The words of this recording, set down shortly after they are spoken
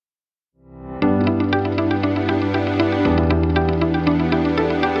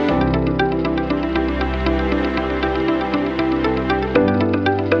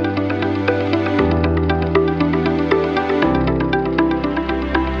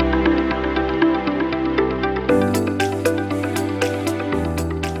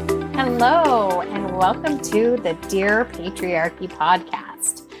welcome to the Dear Patriarchy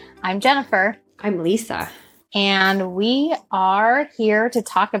podcast. I'm Jennifer. I'm Lisa. And we are here to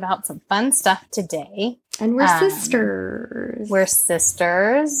talk about some fun stuff today. And we're sisters. We're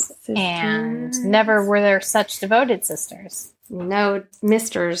sisters. And never were there such devoted sisters. No,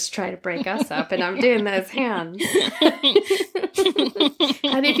 misters try to break us up, and I'm doing those hands.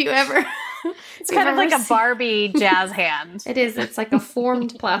 And if you ever... It's kind of like a Barbie jazz hand. It is. It's like a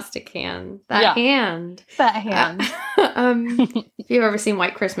formed plastic hand. That hand. If you've ever seen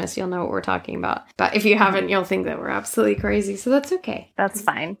White Christmas, you'll know what we're talking about. But if you haven't, you'll think that we're absolutely crazy. So that's okay. That's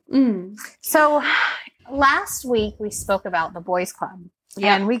fine. So last week we spoke about the boys club.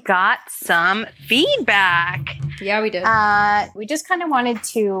 Yeah. And we got some feedback. Yeah, we did. We just kind of wanted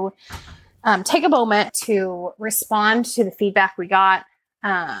to take a moment to respond to the feedback we got.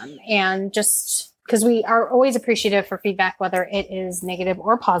 And just because we are always appreciative for feedback, whether it is negative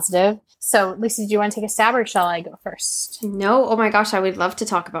or positive. So, Lisa, do you want to take a stab or shall I go first? No. Oh my gosh, I would love to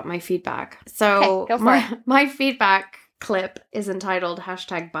talk about my feedback. So, okay, go for it. My feedback clip is entitled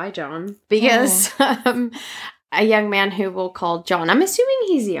 #ByJohn because a young man who we'll call John. I'm assuming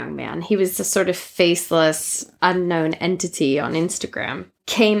he's a young man. He was a sort of faceless, unknown entity on Instagram.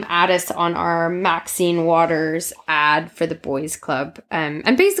 Came at us on our Maxine Waters ad for the boys club.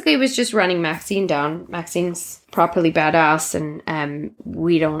 And basically it was just running Maxine down. Maxine's properly badass and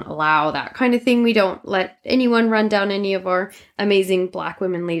we don't allow that kind of thing. We don't let anyone run down any of our amazing Black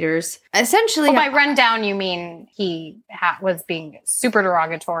women leaders. Essentially... by run down, you mean he was being super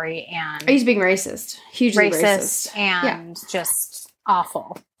derogatory and... He's being racist. Hugely racist. And just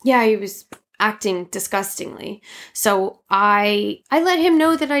awful. Yeah, he was... acting disgustingly. So I let him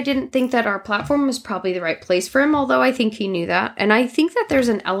know that I didn't think that our platform was probably the right place for him, although I think he knew that. And I think that there's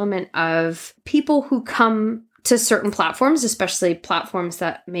an element of people who come to certain platforms, especially platforms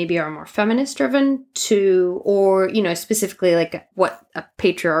that maybe are more feminist driven or, specifically like what a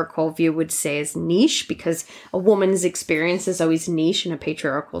patriarchal view would say is niche, because a woman's experience is always niche in a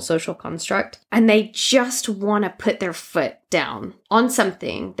patriarchal social construct. And they just want to put their foot down on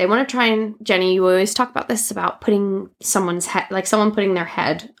something. They want to try and, Jenny, you always talk about this, about putting someone's head, like someone putting their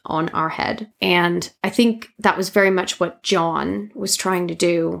head on our head. And I think that was very much what John was trying to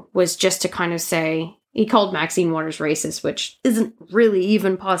do, was just to kind of say, he called Maxine Waters racist, which isn't really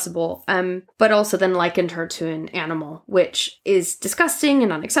even possible, but also then likened her to an animal, which is disgusting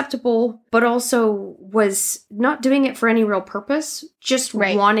and unacceptable, but also was not doing it for any real purpose, just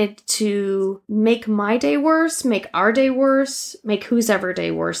wanted to make my day worse, make our day worse, make whose ever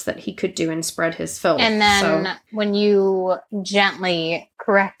day worse that he could do and spread his filth. And then when you gently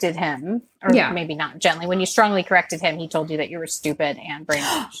corrected him, or maybe not gently, when you strongly corrected him, he told you that you were stupid and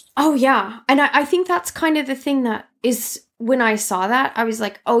brainwashed. Oh, yeah. And I think that's kind of the thing that is, when I saw that, I was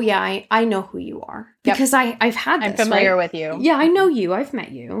like, oh, yeah, I know who you are. Because I've had this, I'm familiar with you. Yeah, I know you. I've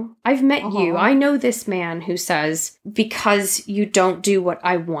met you. You. I know this man who says, because you don't do what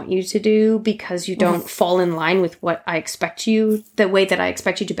I want you to do, because you don't fall in line with what I expect you, the way that I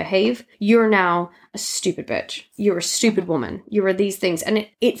expect you to behave, you're now a stupid bitch. You're a stupid woman. You are these things. And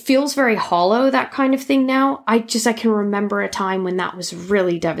it feels very hollow, that kind of thing now. I can remember a time when that was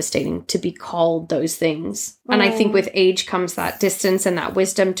really devastating to be called those things. And I think with age comes that distance and that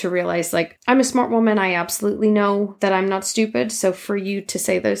wisdom to realize, like, I'm a smart woman. I absolutely know that I'm not stupid. So for you to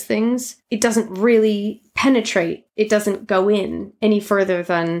say those things, it doesn't really penetrate. It doesn't go in any further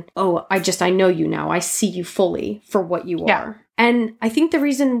than, oh, I know you now. I see you fully for what you are. And I think the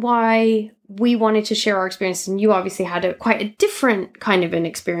reason why we wanted to share our experience, and you obviously had quite a different kind of an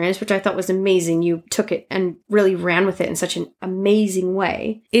experience, which I thought was amazing. You took it and really ran with it in such an amazing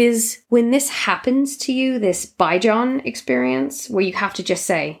way, is when this happens to you, this ByJohn experience, where you have to just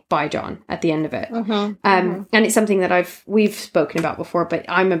say ByJohn at the end of it. And it's something that we've spoken about before, but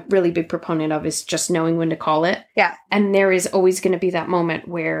I'm a really big proponent of, is just knowing when to call it. Yeah. And there is always going to be that moment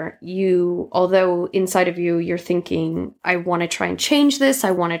where you, although inside of you, you're thinking, I want to try and change this.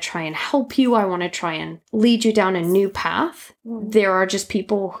 I want to try and help you. I want to try and lead you down a new path. There are just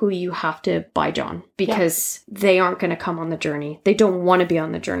people who you have to ByJohn, because they aren't going to come on the journey. They don't want to be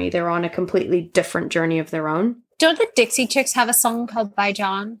on the journey. They're on a completely different journey of their own. Don't the Dixie Chicks have a song called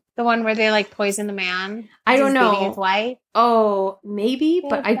ByJohn? The one where they like poison the man? I don't know. His wife? Oh, maybe,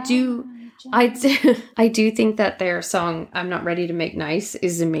 but I do think that their song, I'm Not Ready to Make Nice,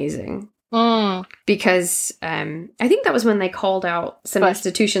 is amazing. Because I think that was when they called out some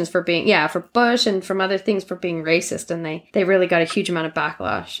institutions for being, for Bush and from other things for being racist, and they really got a huge amount of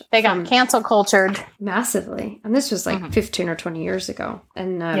backlash. They got cancel cultured. Massively. And this was like 15 or 20 years ago.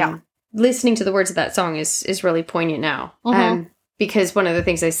 And listening to the words of that song is really poignant now. because one of the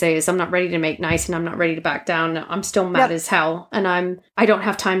things I say is I'm not ready to make nice and I'm not ready to back down. I'm still mad as hell. And I don't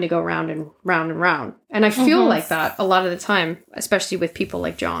have time to go round and round and round. And I feel like that a lot of the time, especially with people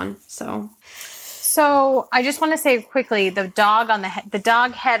like John. So I just want to say quickly, the dog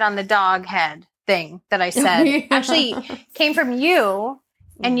head on the dog head thing that I said actually came from you.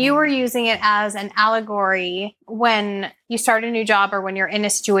 And you were using it as an allegory when you start a new job or when you're in a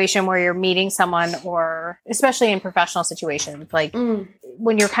situation where you're meeting someone, or especially in professional situations, like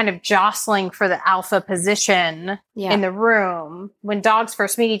when you're kind of jostling for the alpha position in the room. When dogs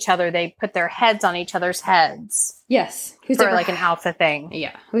first meet each other, they put their heads on each other's heads. Yes. For like an alpha thing.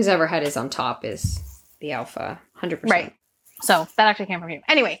 Yeah. Whose ever head is on top is the alpha, 100%. Right. So that actually came from you.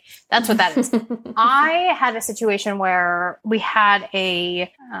 Anyway, that's what that is. I had a situation where we had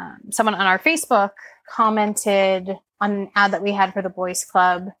someone on our Facebook commented on an ad that we had for the boys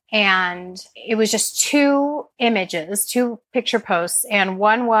club. And it was just 2 images, 2 picture posts. And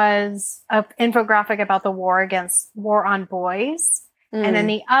one was an infographic about the war on boys. And then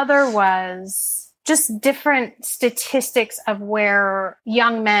the other was just different statistics of where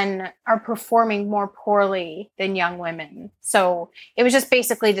young men are performing more poorly than young women. So it was just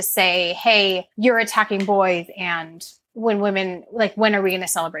basically to say, hey, you're attacking boys, and when women, like, when are we going to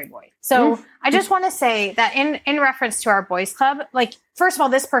celebrate boys? So I just want to say that in reference to our boys club, like, first of all,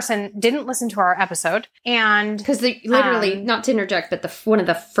 this person didn't listen to our episode, and because literally, not to interject, but one of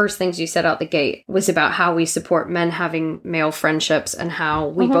the first things you said out the gate was about how we support men having male friendships and how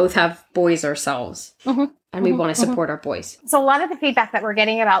we both have boys ourselves. And we want to support our boys. So a lot of the feedback that we're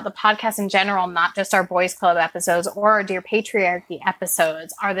getting about the podcast in general, not just our boys club episodes or our Dear Patriarchy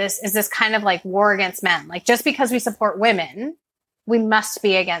episodes, is this kind of like war against men. Like, just because we support women, we must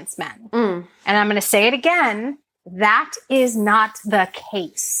be against men. And I'm going to say it again. That is not the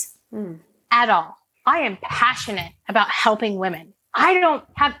case at all. I am passionate about helping women. I don't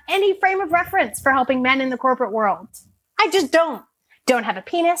have any frame of reference for helping men in the corporate world. I just don't. Don't have a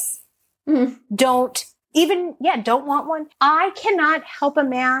penis. Don't want one. I cannot help a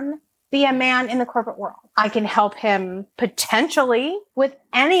man be a man in the corporate world. I can help him potentially with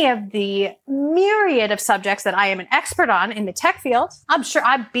any of the myriad of subjects that I am an expert on in the tech field. I'm sure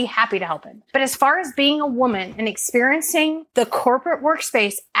I'd be happy to help him. But as far as being a woman and experiencing the corporate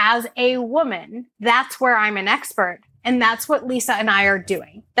workspace as a woman, that's where I'm an expert. And that's what Lisa and I are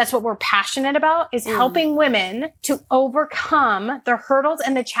doing. That's what we're passionate about, is helping women to overcome the hurdles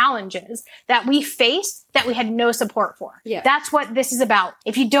and the challenges that we faced that we had no support for. Yeah. That's what this is about.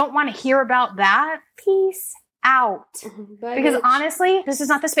 If you don't want to hear about that, peace out. Because honestly, this is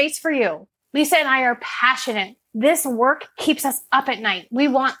not the space for you. Lisa and I are passionate. This work keeps us up at night. We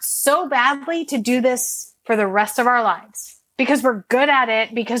want so badly to do this for the rest of our lives. Because we're good at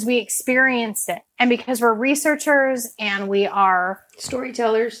it, because we experienced it, and because we're researchers and we are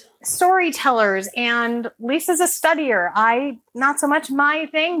storytellers, and Lisa's a studier. Not so much my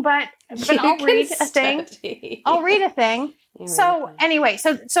thing, but I'll read a thing. I'll read a thing. So anyway,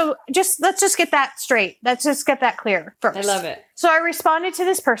 so let's just get that straight. Let's just get that clear first. I love it. So I responded to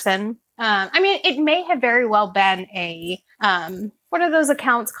this person. It may have very well been what are those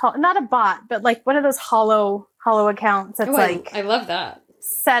accounts called? Not a bot, but like one of those hollow accounts that's I love that.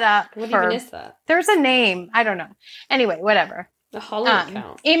 Set up. What even is that? There's a name. I don't know. Anyway, whatever. A hollow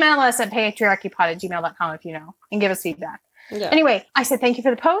account. Email us at patriarchypod@gmail.com if you know, and give us feedback. Yeah. Anyway, I said, thank you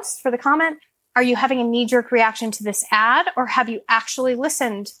for the post, for the comment. Are you having a knee-jerk reaction to this ad, or have you actually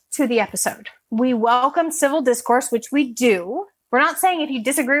listened to the episode? We welcome civil discourse, which we do. We're not saying if you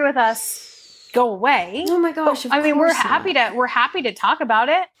disagree with us, go away. Oh my gosh. We're happy to talk about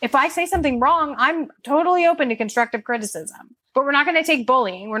it. If I say something wrong, I'm totally open to constructive criticism. But we're not going to take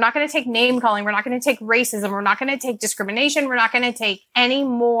bullying. We're not going to take name calling. We're not going to take racism. We're not going to take discrimination. We're not going to take any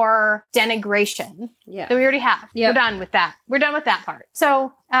more denigration that we already have. Yep. We're done with that. We're done with that part.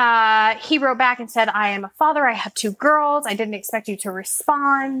 So he wrote back and said, I am a father. I have 2 girls. I didn't expect you to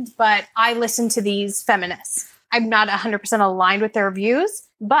respond, but I listen to these feminists. I'm not 100% aligned with their views,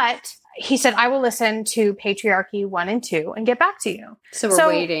 but he said, I will listen to Patriarchy 1 and 2 and get back to you. So we're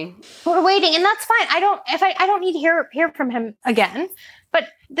waiting. We're waiting, and that's fine. I don't need to hear from him again. But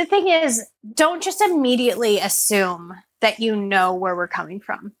the thing is, don't just immediately assume that you know where we're coming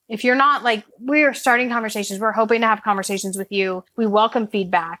from. If you're not, like, we are starting conversations, we're hoping to have conversations with you. We welcome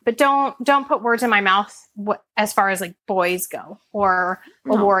feedback, but don't put words in my mouth as far as like boys go or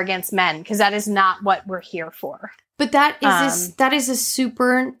a war against men, because that is not what we're here for. But that is a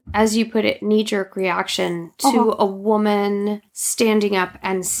super, as you put it, knee-jerk reaction to a woman standing up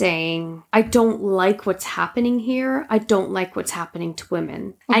and saying, I don't like what's happening here. I don't like what's happening to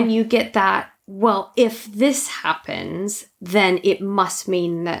women. And you get that well, if this happens, then it must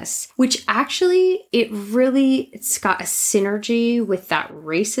mean this, which actually it's got a synergy with that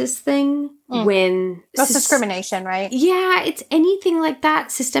racist thing when that's discrimination, right? Yeah, it's anything like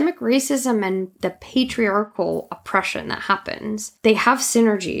that. Systemic racism and the patriarchal oppression that happens, they have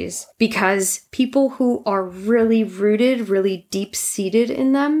synergies because people who are really rooted, really deep-seated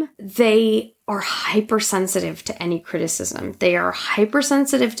in them, they are hypersensitive to any criticism. They are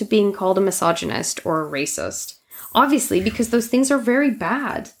hypersensitive to being called a misogynist or a racist. Obviously, because those things are very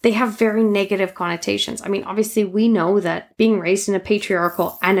bad. They have very negative connotations. I mean, obviously, we know that being raised in a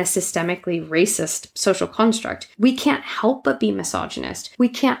patriarchal and a systemically racist social construct, we can't help but be misogynist. We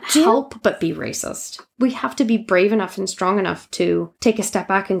can't help but be racist. We have to be brave enough and strong enough to take a step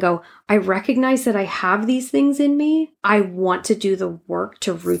back and go, I recognize that I have these things in me. I want to do the work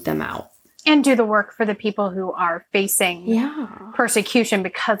to root them out. And do the work for the people who are facing persecution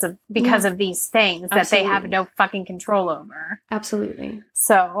because of these things that they have no fucking control over. Absolutely.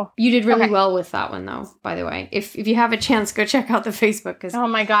 So you did really well with that one, though. By the way, if you have a chance, go check out the Facebook because oh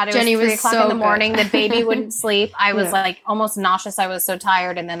my god, it Jenny was 3 o'clock so in the morning. The baby wouldn't sleep. I was like almost nauseous. I was so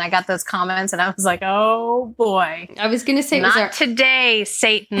tired, and then I got those comments, and I was like, oh boy. I was gonna say not today,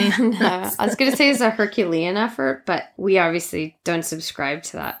 Satan. No, I was gonna say it's a Herculean effort, but we obviously don't subscribe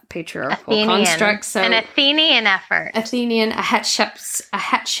to that patriarchal construct. So an Athenian effort. Athenian, a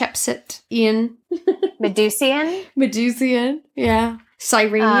Hatshepsutian. Medusian, yeah.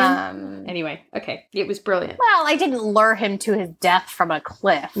 Cyrenian. Anyway, okay. It was brilliant. Well, I didn't lure him to his death from a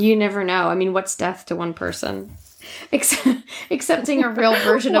cliff. You never know. I mean, what's death to one person? Accepting a real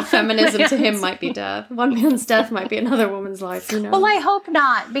version of feminism to him might be death. One man's death might be another woman's life. You know? Well, I hope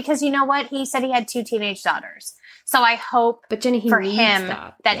not, because you know what? He said he had 2 teenage daughters. So I hope Jenny, for him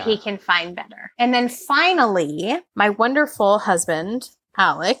that he can find better. And then finally, my wonderful husband,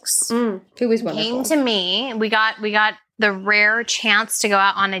 Alex, who is wonderful, came to me. We got the rare chance to go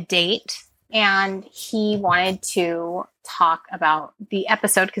out on a date, and he wanted to talk about the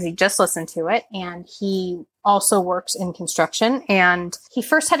episode because he just listened to it, and he also works in construction. And he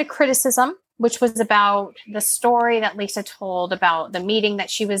first had a criticism, which was about the story that Lisa told about the meeting that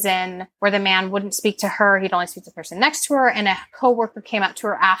she was in where the man wouldn't speak to her. He'd only speak to the person next to her. And a coworker came up to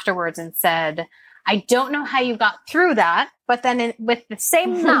her afterwards and said, I don't know how you got through that. But then with the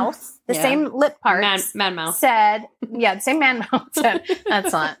same mouth, the same lip parts, man mouth said, the same man mouth said,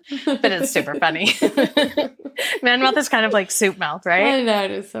 that's not, but it's super funny. Man mouth is kind of like soup mouth, right? I know,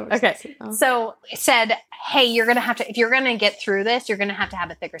 it is so much okay. So it said, hey, you're going to have to, if you're going to get through this, you're going to have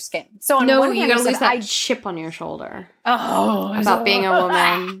a thicker skin. So on one hand, you're going to lose that chip on your shoulder. Oh, about being a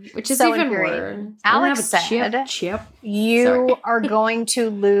woman, which is so even worse. Alex said, you are going to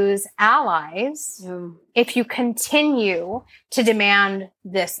lose allies if you continue to demand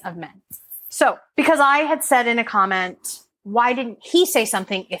this of men. So, because I had said in a comment, why didn't he say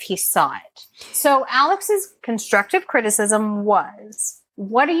something if he saw it? So Alex's constructive criticism was,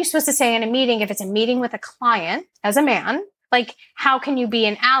 what are you supposed to say in a meeting if it's a meeting with a client as a man? Like, how can you be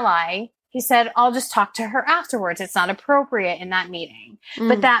an ally? He said, I'll just talk to her afterwards. It's not appropriate in that meeting.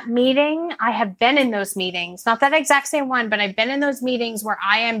 But that meeting, I have been in those meetings, not that exact same one, but I've been in those meetings where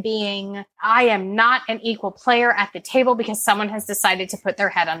I am not an equal player at the table because someone has decided to put their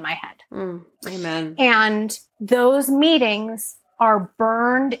head on my head. Amen. And those meetings are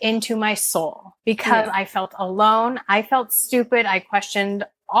burned into my soul because I felt alone. I felt stupid. I questioned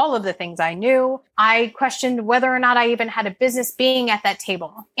all of the things I knew. I questioned whether or not I even had a business being at that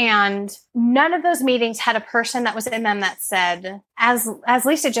table. And none of those meetings had a person that was in them that said, as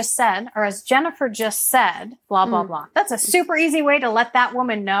Lisa just said, or as Jennifer just said, blah, blah, blah. That's a super easy way to let that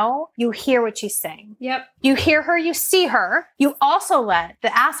woman know you hear what she's saying. Yep. You hear her, you see her. You also let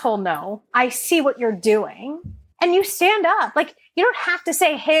the asshole know, I see what you're doing. And you stand up. Like, you don't have to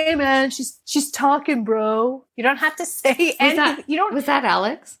say, hey man, she's talking, bro. You don't have to say anything. Was that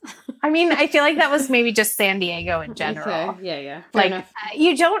Alex? I mean, I feel like that was maybe just San Diego in general. Okay. Yeah. Like,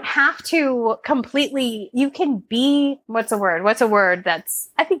 you don't have to completely, you can be, what's a word that's,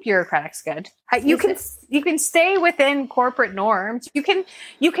 I think bureaucratic's good. You can stay within corporate norms. You can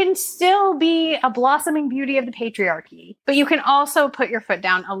still be a blossoming beauty of the patriarchy, but you can also put your foot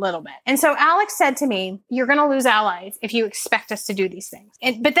down a little bit. And so Alex said to me, you're going to lose allies if you expect us to do these things.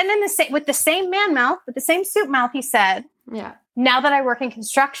 But then with the same man mouth, with the same soup mouth, he said, now that I work in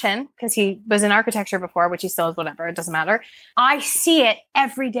construction, because he was in architecture before, which he still is, whatever, it doesn't matter. I see it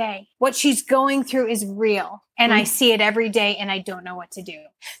every day. What she's going through is real. And I see it every day and I don't know what to do.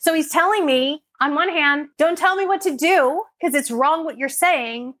 So he's telling me, on one hand, don't tell me what to do because it's wrong what you're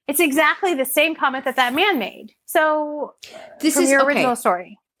saying. It's exactly the same comment that man made. So this from is your original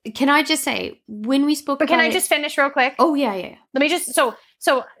story. Can I just say, when we spoke But can about I it- just finish real quick? Oh, yeah. Let me just, so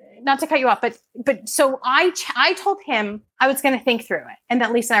not to cut you off, but so I told him I was going to think through it and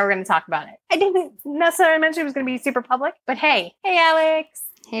that Lisa and I were going to talk about it. I didn't necessarily mention it was going to be super public, but hey, Alex.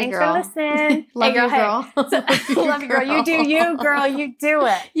 Hey, Thanks girl. for listening. Love hey, girl, you, girl. Hey. Love you, girl. You do you, girl. You do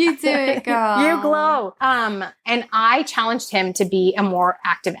it. You do it, girl. You glow. And I challenged him to be a more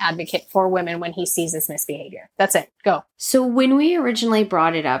active advocate for women when he sees this misbehavior. That's it. Go. So when we originally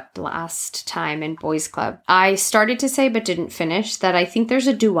brought it up last time in Boys Club, I started to say, but didn't finish, that I think there's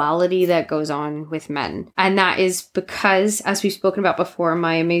a duality that goes on with men. And that is because, as we've spoken about before,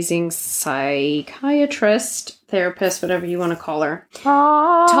 my amazing psychiatrist, therapist, whatever you want to call her.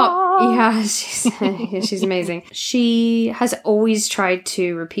 She's amazing. She has always tried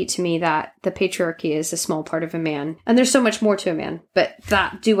to repeat to me that the patriarchy is a small part of a man. And there's so much more to a man. But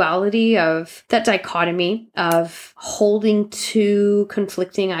that duality of, that dichotomy of holding two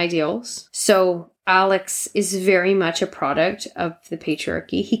conflicting ideals. So Alex is very much a product of the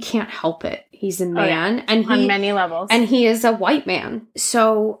patriarchy. He can't help it. He's a man, and on many levels, and he is a white man.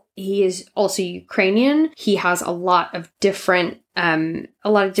 So he is also Ukrainian. He has a lot of different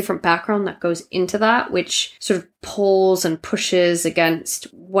background that goes into that, which sort of pulls and pushes against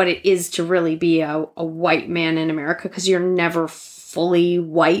what it is to really be a white man in America, because you're never fully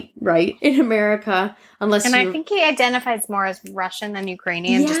white, right, in America, unless and I think he identifies more as Russian than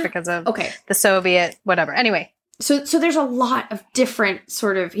Ukrainian, just because of the Soviet whatever. Anyway. So there's a lot of different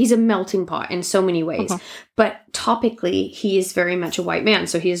sort of, he's a melting pot in so many ways, but topically he is very much a white man.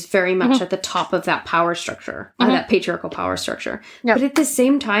 So he is very much at the top of that power structure, that patriarchal power structure. Yep. But at the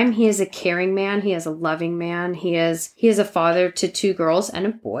same time, he is a caring man. He is a loving man. He is a father to 2 girls and a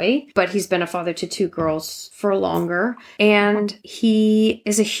boy, but he's been a father to 2 girls for longer. And he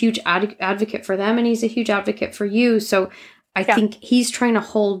is a huge advocate for them. And he's a huge advocate for you. So I think he's trying to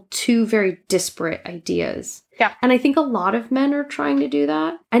hold 2 very disparate ideas. Yeah. And I think a lot of men are trying to do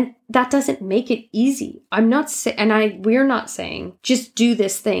that. And that doesn't make it easy. We're not saying just do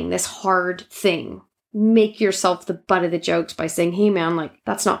this thing, this hard thing. Make yourself the butt of the jokes by saying, hey man, like,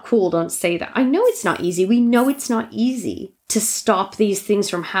 that's not cool. Don't say that. I know it's not easy. We know it's not easy to stop these things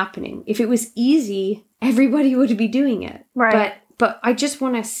from happening. If it was easy, everybody would be doing it. Right. But I just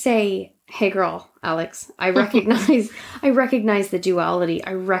want to say, hey girl, Alex, I recognize the duality.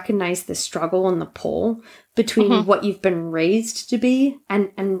 I recognize the struggle and the pull between what you've been raised to be and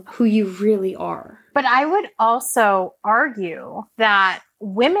who you really are. But I would also argue that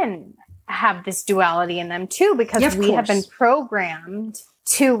women have this duality in them too, because we have been programmed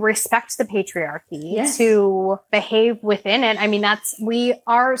to respect the patriarchy, to behave within it. I mean, we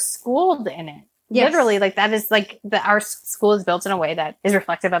are schooled in it. Yes. Literally, like that is like our school is built in a way that is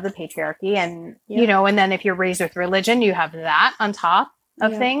reflective of the patriarchy. And, you know, and then if you're raised with religion, you have that on top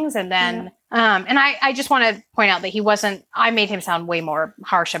of things. And then, and I just want to point out that I made him sound way more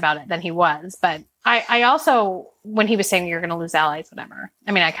harsh about it than he was. But I also, when he was saying you're going to lose allies, whatever,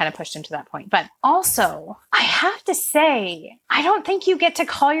 I mean, I kind of pushed him to that point. But also, I have to say, I don't think you get to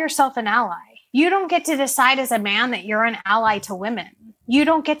call yourself an ally. You don't get to decide as a man that you're an ally to women. You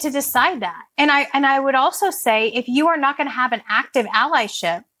don't get to decide that. And I would also say, if you are not going to have an active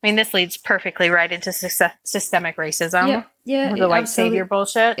allyship, I mean, this leads perfectly right into systemic racism. Yeah. The white savior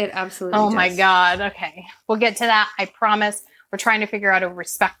bullshit. It absolutely does. does. My God. Okay. We'll get to that. I promise. We're trying to figure out a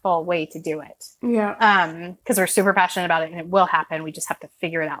respectful way to do it. Yeah. Because we're super passionate about it and it will happen. We just have to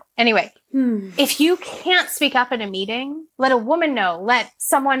figure it out. Anyway, if you can't speak up in a meeting, let a woman know. Let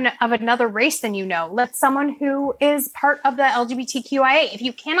someone of another race than you know. Let someone who is part of the LGBTQIA. If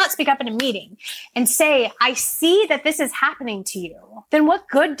you cannot speak up in a meeting and say, I see that this is happening to you, then what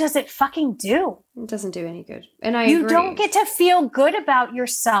good does it fucking do? It doesn't do any good. And You don't get to feel good about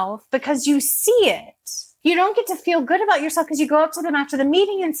yourself because you see it. You don't get to feel good about yourself because you go up to them after the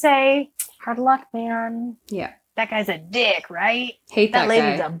meeting and say, hard luck, man. Yeah. That guy's a dick, right? Hate that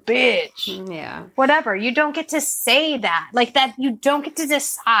lady's guy. a bitch. Yeah. Whatever. You don't get to say that. Like that, you don't get to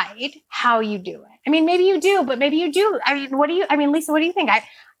decide how you do it. I mean, maybe you do, but maybe you do. I mean, Lisa, what do you think?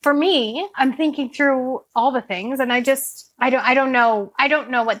 For me, I'm thinking through all the things and I don't know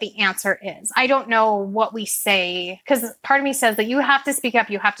what the answer is. I don't know what we say because part of me says that you have to speak up,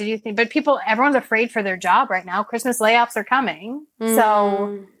 you have to do things, but everyone's afraid for their job right now. Christmas layoffs are coming.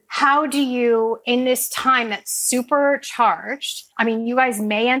 So how do you, in this time that's super charged, I mean, you guys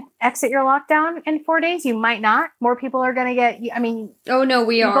may exit your lockdown in 4 days. You might not. More people are going to get, oh no,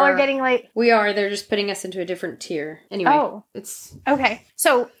 people are getting like, we are. They're just putting us into a different tier. Anyway, it's okay.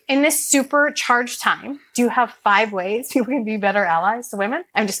 So in this super charged time, do you have 5 ways people can be better allies to women?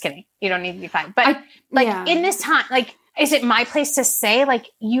 I'm just kidding. You don't need to be 5, but in this time, like, is it my place to say, like,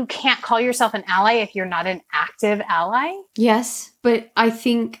 you can't call yourself an ally if you're not an active ally? Yes, but I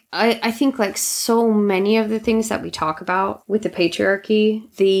think like so many of the things that we talk about with the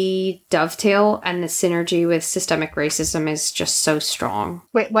patriarchy, the dovetail and the synergy with systemic racism is just so strong.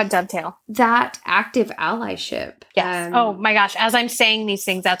 Wait, what dovetail? That active allyship. Yes. Oh my gosh. As I'm saying these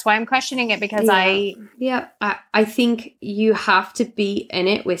things, that's why I'm questioning it, because I think you have to be in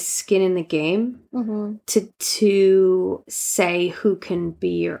it with skin in the game to say who can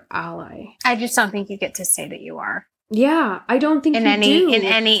be your ally. I just don't think you get to say that you are. Yeah, I don't think in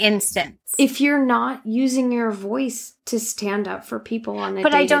any instance. If you're not using your voice to stand up for people on a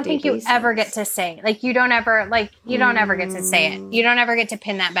But I don't think basis. you ever get to say, like, you don't ever get to say it. You don't ever get to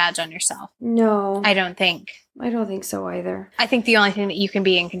pin that badge on yourself. No. I don't think so either. I think the only thing that you can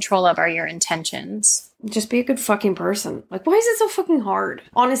be in control of are your intentions. Just be a good fucking person. Like, why is it so fucking hard?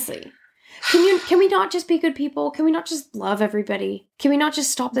 Honestly. Can we not just be good people? Can we not just love everybody? Can we not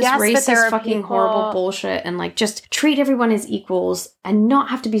just stop this racist fucking horrible bullshit and like just treat everyone as equals and not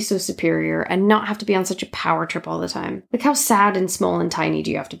have to be so superior and not have to be on such a power trip all the time? Like, how sad and small and tiny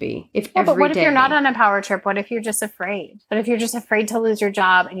do you have to be? But what if you're not on a power trip? What if you're just afraid? What if you're just afraid to lose your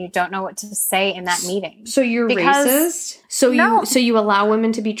job and you don't know what to say in that meeting? So you're racist? So you allow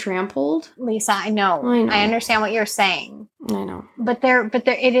women to be trampled? Lisa, I know. I understand what you're saying. I know. But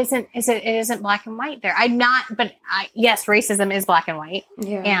it isn't black and white there. Yes, racism is black and white.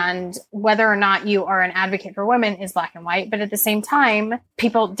 Yeah. And whether or not you are an advocate for women is black and white. But at the same time,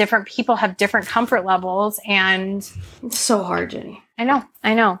 different people have different comfort levels, and it's so hard, Jenny. I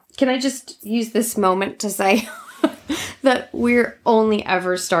know. Can I just use this moment to say that we're only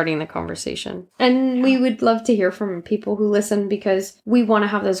ever starting the conversation. And we would love to hear from people who listen, because we want to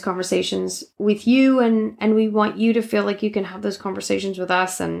have those conversations with you, and we want you to feel like you can have those conversations with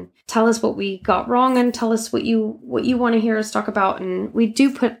us and tell us what we got wrong and tell us what you want to hear us talk about. And we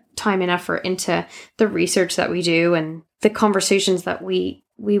do put time and effort into the research that we do and the conversations that we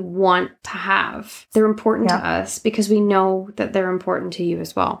want to have. They're important to us because we know that they're important to you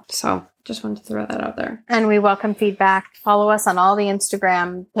as well. So just wanted to throw that out there. And we welcome feedback. Follow us on all the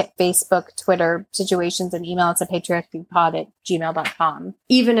Instagram, Facebook, Twitter situations, and email us at patriarchypod@gmail.com.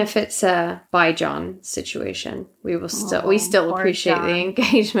 Even if it's a by John situation, we still appreciate John. the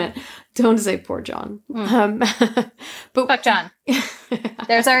engagement. Don't say poor John. But fuck John.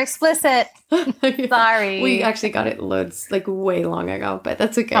 There's our explicit. Sorry. We actually got it loads, like way long ago, but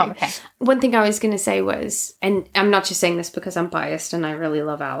that's okay. Oh, okay. One thing I was going to say was, and I'm not just saying this because I'm biased and I really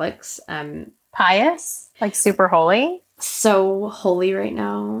love Alex. Pious? Like super holy? So holy right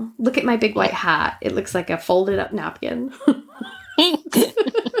now. Look at my big white hat. It looks like a folded up napkin.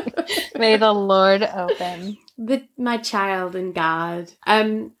 May the Lord open. But my child and God.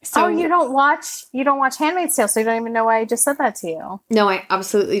 So you don't watch Handmaid's Tale, so you don't even know why I just said that to you. No, I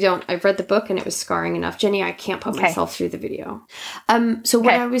absolutely don't. I've read the book and it was scarring enough. Jenny, I can't put myself through the video.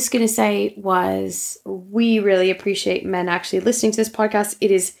 What I was going to say was, we really appreciate men actually listening to this podcast. It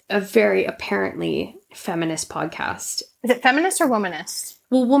is a very apparently feminist podcast. Is it feminist or womanist?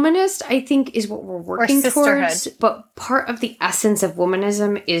 Well, womanist, I think, is what we're working towards. But part of the essence of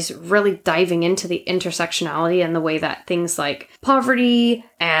womanism is really diving into the intersectionality and the way that things like poverty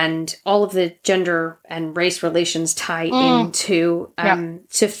and all of the gender and race relations tie into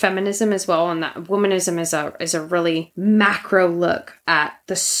to feminism as well. And that womanism is a really macro look at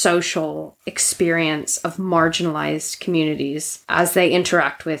the social experience of marginalized communities as they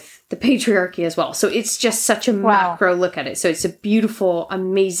interact with the patriarchy as well. So it's just such a macro look at it. So it's a beautiful,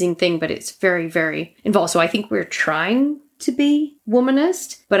 amazing thing, but it's very, very involved. So I think we're trying to be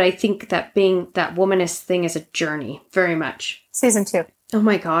womanist, but I think that being that womanist thing is a journey, very much. Season 2. Oh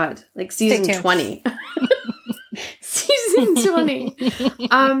my God. Like season 20. Season 20.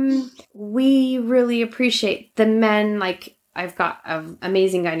 We really appreciate the men. Like, I've got an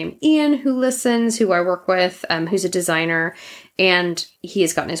amazing guy named Ian who listens, who I work with, who's a designer, and he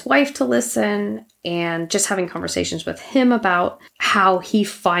has gotten his wife to listen, and just having conversations with him about how he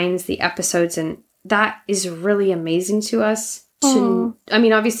finds the episodes. And that is really amazing to us. I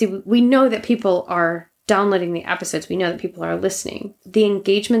mean, obviously we know that people are downloading the episodes. We know that people are listening. The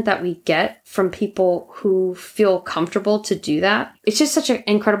engagement that we get from people who feel comfortable to do that, it's just such an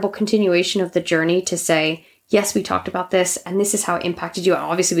incredible continuation of the journey to say, yes, we talked about this, and this is how it impacted you.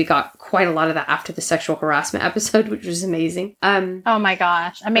 Obviously, we got quite a lot of that after the sexual harassment episode, which was amazing. Oh my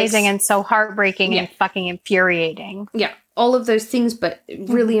gosh. Amazing and so heartbreaking and fucking infuriating. Yeah, all of those things, but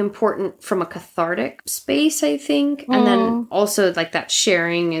really important from a cathartic space, I think. And then also, like, that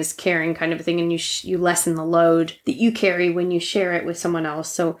sharing is caring kind of a thing, and you lessen the load that you carry when you share it with someone else.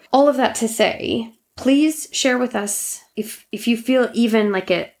 So all of that to say, please share with us if you feel even like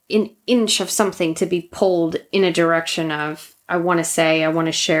an inch of something to be pulled in a direction of, I want to say, I want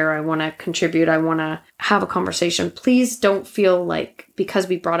to share, I want to contribute, I want to have a conversation, please don't feel like because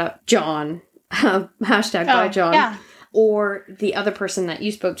we brought up John, hashtag by John, or the other person that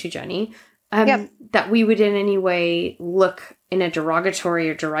you spoke to, Jenny, that we would in any way look in a derogatory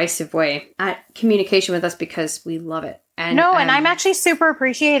or derisive way at communication with us, because we love it. And I'm actually super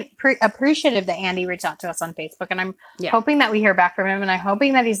appreciative that Andy reached out to us on Facebook, and I'm hoping that we hear back from him, and I'm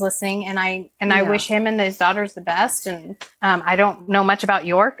hoping that he's listening, and I wish him and his daughters the best. And I don't know much about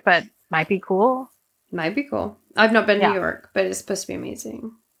York, but might be cool. Might be cool. I've not been to York, but it's supposed to be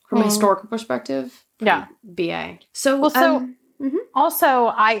amazing from a historical perspective. Yeah, BA. So also,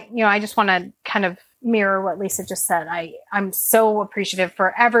 I just want to kind of mirror what Lisa just said. I'm so appreciative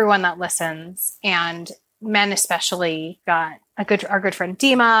for everyone that listens, and men especially. Got our good friend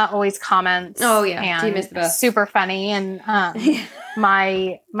Dima always comments. Oh yeah, and Dima's the best. Super funny. And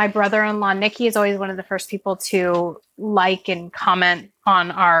my brother-in-law Nikki is always one of the first people to like and comment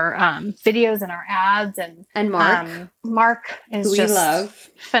on our videos and our ads. And Mark is who just we love.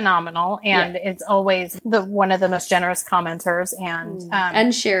 Phenomenal, and it's always one of the most generous commenters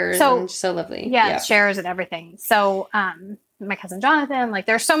and shares. So lovely. Yeah, shares and everything. So my cousin Jonathan, like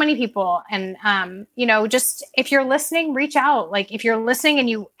there's so many people, and just if you're listening, reach out. Like if you're listening and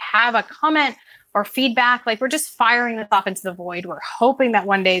you have a comment or feedback, like we're just firing this off into the void. We're hoping that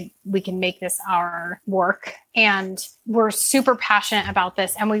one day we can make this our work, and we're super passionate about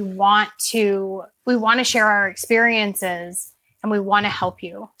this, and we want to share our experiences, and we want to help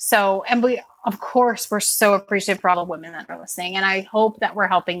you. So, and of course, we're so appreciative for all the women that are listening, and I hope that we're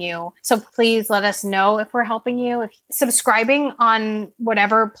helping you. So please let us know if we're helping you. If subscribing on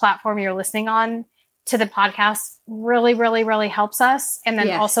whatever platform you're listening on to the podcast really, really, really helps us. And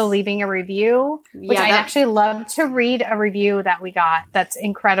then also leaving a review, which I'd actually love to read a review that we got. That's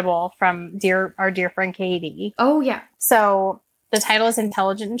incredible from our dear friend Katie. Oh yeah. So the title is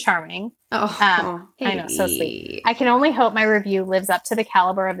Intelligent and Charming. I know, so sweet. I can only hope my review lives up to the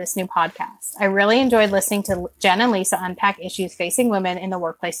caliber of this new podcast. I really enjoyed listening to Jen and Lisa unpack issues facing women in the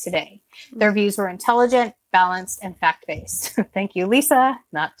workplace today. Their views were intelligent, balanced, and fact-based. Thank you, Lisa.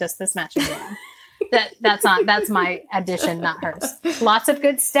 Not just this matching game. That's my addition, not hers. Lots of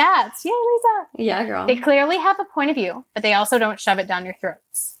good stats. Yay, Lisa. Yeah, girl. They clearly have a point of view, but they also don't shove it down your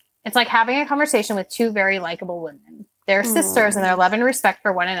throats. It's like having a conversation with two very likable women. They're sisters, and their love and respect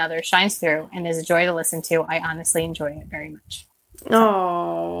for one another shines through and is a joy to listen to. I honestly enjoy it very much.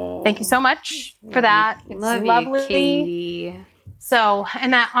 So, thank you so much for that. It's lovely. You, Katie. So,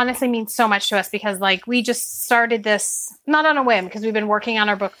 and that honestly means so much to us, because like we just started this not on a whim, because we've been working on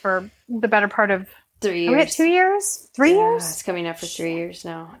our book for the better part of 3 years. Are we at 2 years? 3 years? It's coming up for 3 years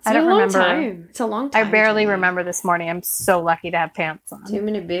now. I don't remember. Time. It's a long time. I barely remember this morning. I'm so lucky to have pants on. Too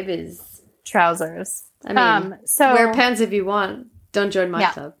many babies. Trousers. I mean, so wear pants if you want. Don't join my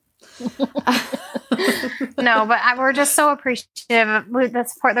club. No, but we're just so appreciative. The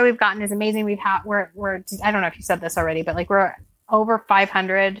support that we've gotten is amazing. We're I don't know if you said this already, but like we're over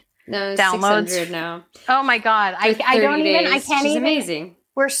 500 downloads 600 now. Oh my God. I can't even. Amazing.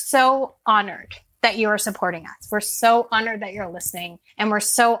 We're so honored that you are supporting us. We're so honored that you're listening, and we're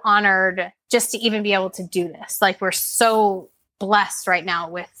so honored just to even be able to do this. Like we're so blessed right now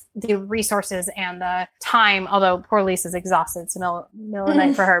with the resources and the time, although poor Lisa's exhausted. It's the middle of the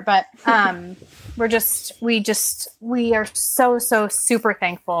night for her, but we are so super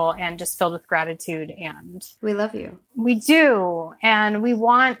thankful and just filled with gratitude, and we love you. We do. And we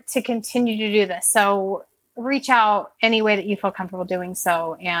want to continue to do this. So reach out any way that you feel comfortable doing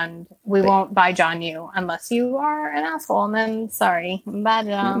so, and we won't bye John you unless you are an asshole, and then sorry. Bye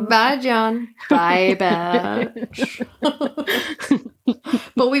John. Bye John. Bye bitch.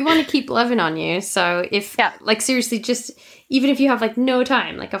 But we want to keep loving on you. So if like seriously, just even if you have like no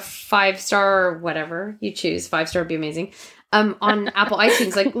time, like a 5-star or whatever you choose, 5-star would be amazing. On Apple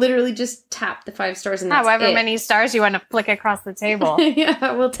iTunes, like literally just tap the 5 stars and that's however many stars you want to flick across the table.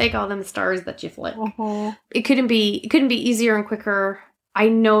 Yeah, we'll take all them stars that you flick. It couldn't be easier and quicker. I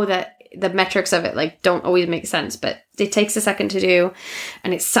know that the metrics of it like don't always make sense, but it takes a second to do,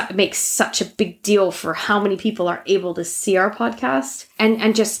 and it makes such a big deal for how many people are able to see our podcast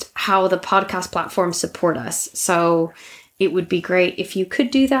and just how the podcast platforms support us. So it would be great if you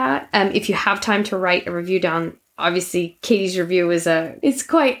could do that. If you have time to write a review down. Obviously, Katie's review is it's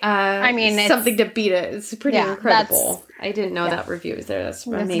quite, it's something to beat it. It's pretty incredible. I didn't know that review was there. That's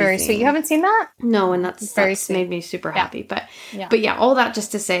amazing. Very sweet. You haven't seen that? No, and that's made me super happy. But all that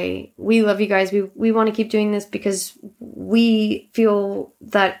just to say, we love you guys. We want to keep doing this because we feel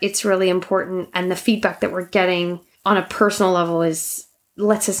that it's really important, and the feedback that we're getting on a personal level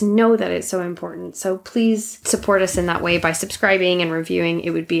lets us know that it's so important. So please support us in that way by subscribing and reviewing.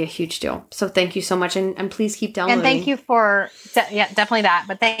 It would be a huge deal. So thank you so much. And please keep downloading. And thank you for, definitely that.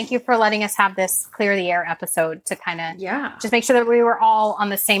 But thank you for letting us have this Clear the Air episode to kind of just make sure that we were all on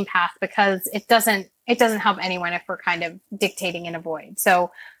the same path, because it doesn't help anyone if we're kind of dictating in a void.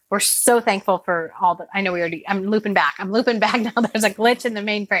 So we're so thankful for all the, I know I'm looping back now. There's a glitch in the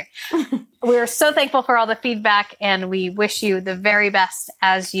mainframe. We're so thankful for all the feedback, and we wish you the very best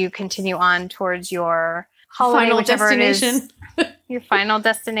as you continue on towards your holiday, final whichever destination. It is, your final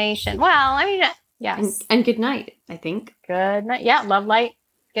destination. Well, I mean, yes. And good night, I think. Good night. Yeah. Love, light.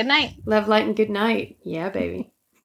 Good night. Love, light, and good night. Yeah, baby.